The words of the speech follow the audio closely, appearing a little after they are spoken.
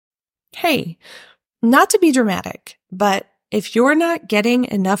Hey, not to be dramatic, but if you're not getting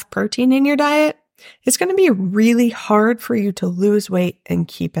enough protein in your diet, it's going to be really hard for you to lose weight and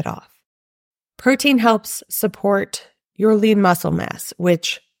keep it off. Protein helps support your lean muscle mass,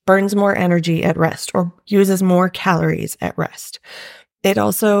 which burns more energy at rest or uses more calories at rest. It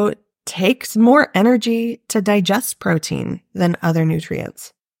also takes more energy to digest protein than other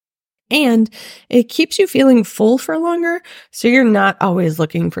nutrients. And it keeps you feeling full for longer, so you're not always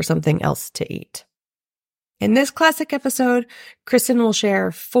looking for something else to eat. In this classic episode, Kristen will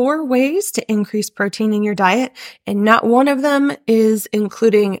share 4 ways to increase protein in your diet, and not one of them is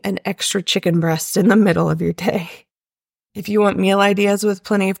including an extra chicken breast in the middle of your day. If you want meal ideas with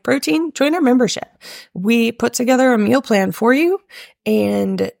plenty of protein, join our membership. We put together a meal plan for you,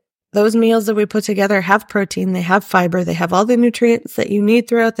 and those meals that we put together have protein, they have fiber, they have all the nutrients that you need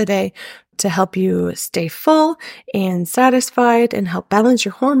throughout the day to help you stay full and satisfied and help balance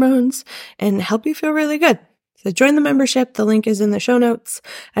your hormones and help you feel really good. So join the membership. The link is in the show notes.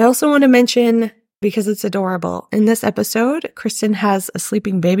 I also want to mention, because it's adorable, in this episode, Kristen has a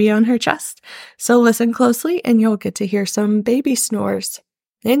sleeping baby on her chest. So listen closely and you'll get to hear some baby snores.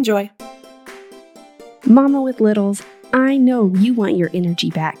 Enjoy. Mama with littles, I know you want your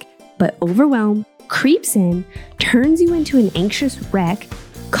energy back, but overwhelm creeps in, turns you into an anxious wreck,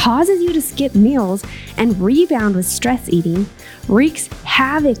 causes you to skip meals and rebound with stress eating, wreaks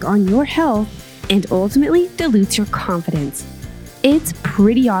havoc on your health, and ultimately dilutes your confidence. It's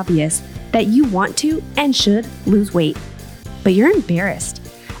pretty obvious that you want to and should lose weight, but you're embarrassed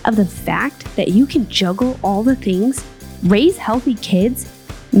of the fact that you can juggle all the things, raise healthy kids,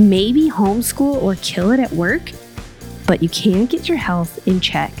 maybe homeschool or kill it at work, but you can't get your health in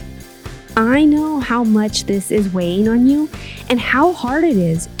check. I know how much this is weighing on you and how hard it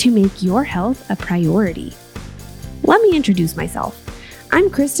is to make your health a priority. Let me introduce myself. I'm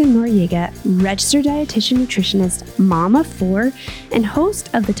Kristen Noriega, registered dietitian nutritionist, mom of 4, and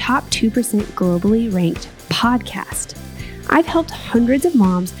host of the Top 2% globally ranked podcast. I've helped hundreds of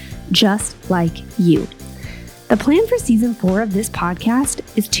moms just like you. The plan for season 4 of this podcast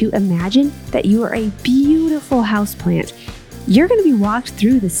is to imagine that you are a beautiful houseplant. You're going to be walked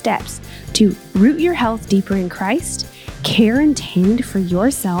through the steps to root your health deeper in Christ, care and tend for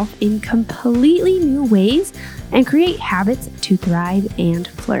yourself in completely new ways, and create habits to thrive and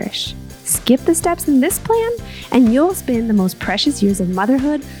flourish. Skip the steps in this plan, and you'll spend the most precious years of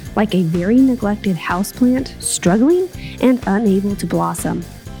motherhood like a very neglected houseplant, struggling and unable to blossom.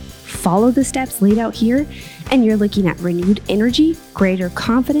 Follow the steps laid out here, and you're looking at renewed energy, greater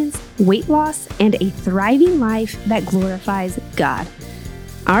confidence, weight loss, and a thriving life that glorifies God.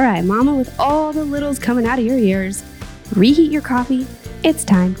 All right, mama with all the littles coming out of your ears, reheat your coffee. It's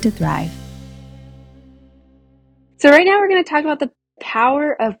time to thrive. So right now we're going to talk about the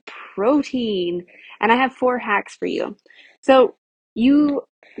power of protein, and I have 4 hacks for you. So you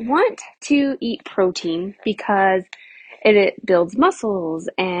want to eat protein because it builds muscles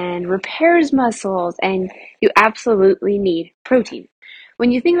and repairs muscles, and you absolutely need protein.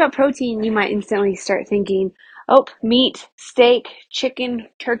 When you think about protein, you might instantly start thinking, oh, meat, steak, chicken,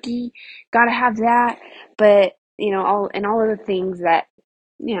 turkey, gotta have that. But, all of the things that,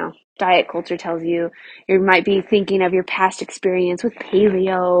 diet culture tells you. You might be thinking of your past experience with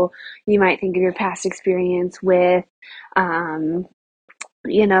paleo. You might think of your past experience with, the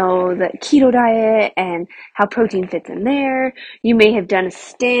keto diet and how protein fits in there. You may have done a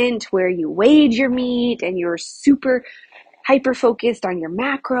stint where you weighed your meat and you're super hyper focused on your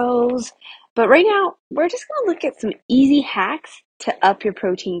macros. But right now, we're just going to look at some easy hacks to up your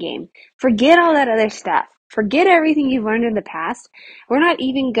protein game. Forget all that other stuff. Forget everything you've learned in the past. We're not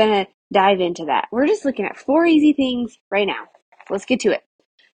even going to dive into that. We're just looking at 4 easy things right now. Let's get to it.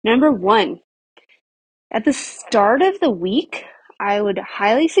 Number 1, at the start of the week, I would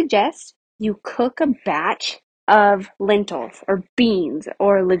highly suggest you cook a batch of lentils or beans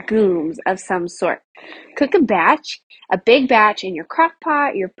or legumes of some sort. Cook a big batch in your crock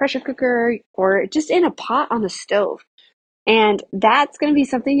pot, your pressure cooker, or just in a pot on the stove. And that's going to be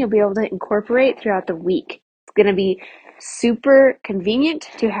something you'll be able to incorporate throughout the week. It's going to be super convenient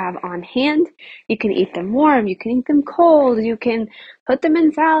to have on hand. You can eat them warm, you can eat them cold, you can put them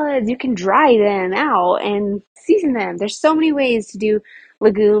in salads, you can dry them out and season them. There's so many ways to do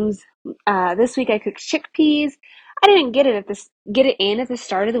legumes. This week I cooked chickpeas. I didn't get it in at the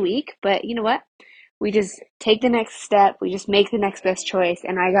start of the week, but you know what? We just take the next step. We just make the next best choice.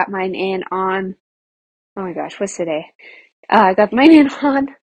 And I got mine in on, oh my gosh, what's today? I got mine in on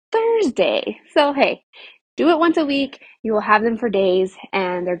Thursday. So hey, do it once a week. You will have them for days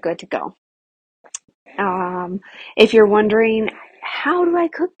and they're good to go. If you're wondering how do I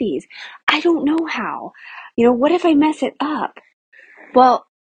cook these? I don't know how. What if I mess it up? Well,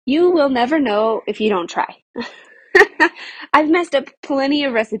 you will never know if you don't try. I've messed up plenty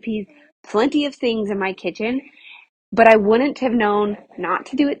of recipes, plenty of things in my kitchen, but I wouldn't have known not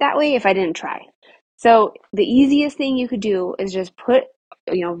to do it that way if I didn't try. So the easiest thing you could do is just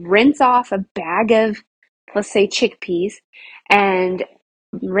rinse off a bag of, let's say, chickpeas, and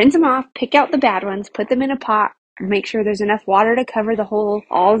rinse them off, pick out the bad ones, put them in a pot, make sure there's enough water to cover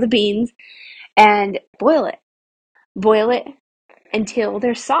all of the beans, and boil it. Boil it until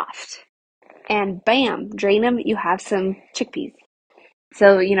they're soft. And bam, drain them, you have some chickpeas.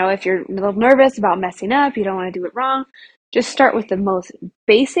 So, if you're a little nervous about messing up, you don't want to do it wrong, just start with the most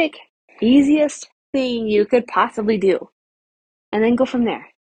basic, easiest thing you could possibly do. And then go from there.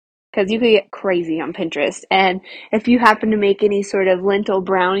 Because you could get crazy on Pinterest. And if you happen to make any sort of lentil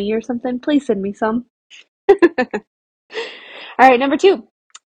brownie or something, please send me some. All right, number 2.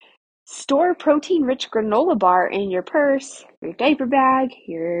 Store protein-rich granola bar in your purse, your diaper bag,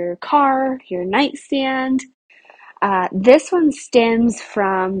 your car, your nightstand. This one stems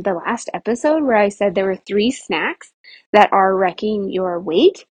from the last episode where I said there were 3 snacks that are wrecking your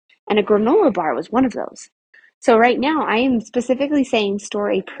weight, and a granola bar was one of those. So right now I am specifically saying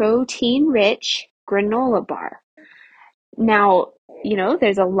store a protein-rich granola bar. Now,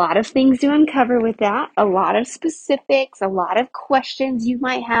 there's a lot of things to uncover with that, a lot of specifics, a lot of questions you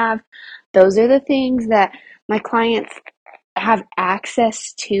might have. Those are the things that my clients have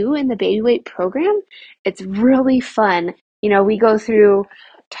access to in the baby weight program. It's really fun. We go through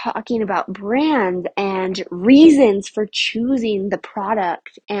talking about brands and reasons for choosing the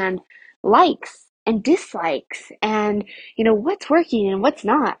product and likes and dislikes and, what's working and what's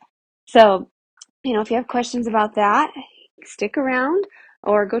not. So, if you have questions about that, stick around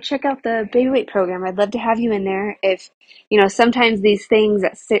or go check out the baby weight program. I'd love to have you in there. If, sometimes these things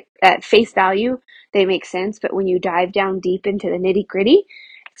that sit at face value, they make sense, but when you dive down deep into the nitty gritty,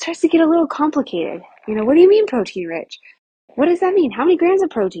 it starts to get a little complicated. What do you mean protein rich? What does that mean? How many grams of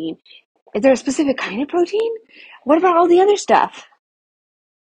protein? Is there a specific kind of protein? What about all the other stuff?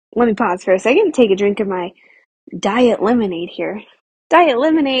 Let me pause for a second, take a drink of my diet lemonade here. Diet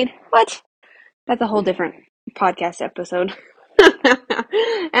lemonade? What? That's a whole different podcast episode.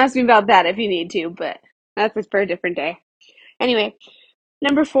 Ask me about that if you need to, but that's for a different day. Anyway,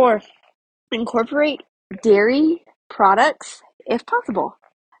 number 4, incorporate dairy products if possible.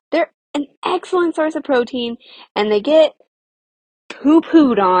 They're an excellent source of protein, and they get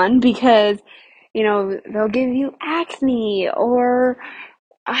poo-pooed on because, they'll give you acne or,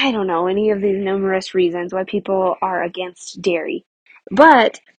 I don't know, any of these numerous reasons why people are against dairy.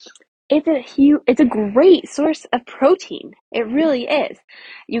 But it's a great source of protein. It really is.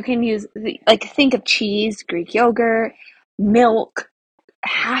 You can use, think of cheese, Greek yogurt, milk,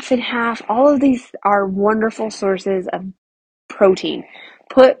 half and half. All of these are wonderful sources of protein.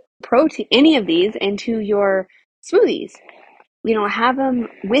 Put any of these into your smoothies. Have them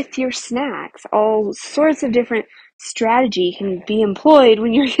with your snacks. All sorts of different strategy can be employed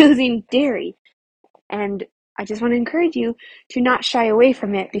when you're using dairy. And I just want to encourage you to not shy away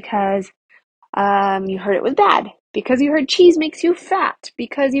from it because you heard it was bad, because you heard cheese makes you fat,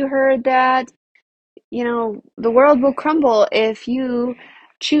 because you heard that, the world will crumble if you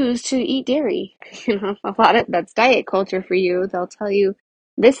choose to eat dairy. A lot of that's diet culture for you. They'll tell you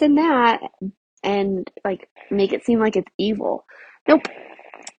this and that and make it seem like it's evil. Nope.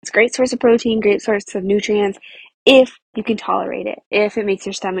 It's a great source of protein, great source of nutrients if you can tolerate it, if it makes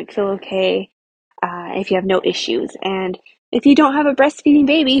your stomach feel okay, if you have no issues, and if you don't have a breastfeeding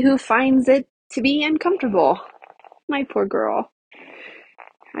baby who finds it to be uncomfortable. My poor girl.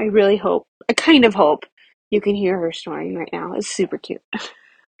 I kind of hope you can hear her snoring right now. It's super cute.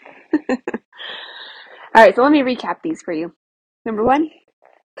 All right, so let me recap these for you. Number 1,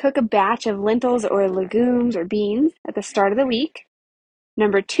 cook a batch of lentils or legumes or beans at the start of the week.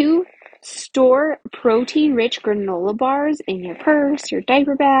 Number 2, store protein-rich granola bars in your purse, your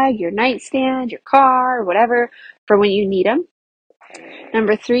diaper bag, your nightstand, your car, whatever, for when you need them.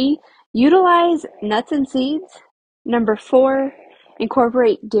 Number 3, utilize nuts and seeds. Number 4,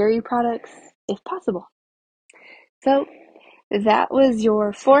 incorporate dairy products if possible. So that was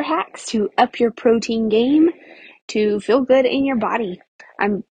your 4 hacks to up your protein game to feel good in your body. I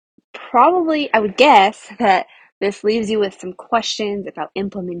would guess that this leaves you with some questions about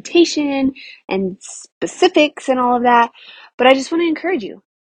implementation and specifics and all of that, but I just want to encourage you.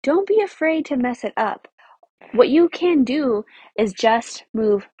 Don't be afraid to mess it up. What you can do is just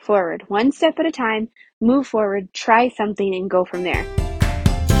move forward. One step at a time, move forward, try something, and go from there.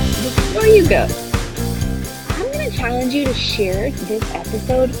 Before you go, I'm going to challenge you to share this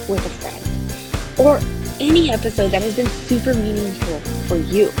episode with a friend, or any episode that has been super meaningful for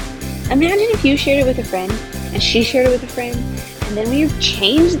you. Imagine if you shared it with a friend, and she shared it with a friend, and then we've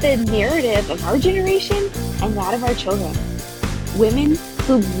changed the narrative of our generation and that of our children. Women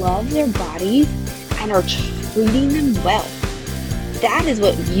who love their bodies and are treating them well. That is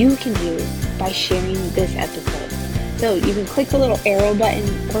what you can do by sharing this episode. So you can click the little arrow button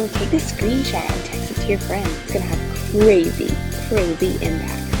or take a screenshot and text it to your friends. It's going to have crazy, crazy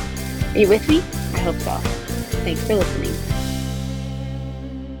impact. Are you with me? I hope so. Thanks for listening.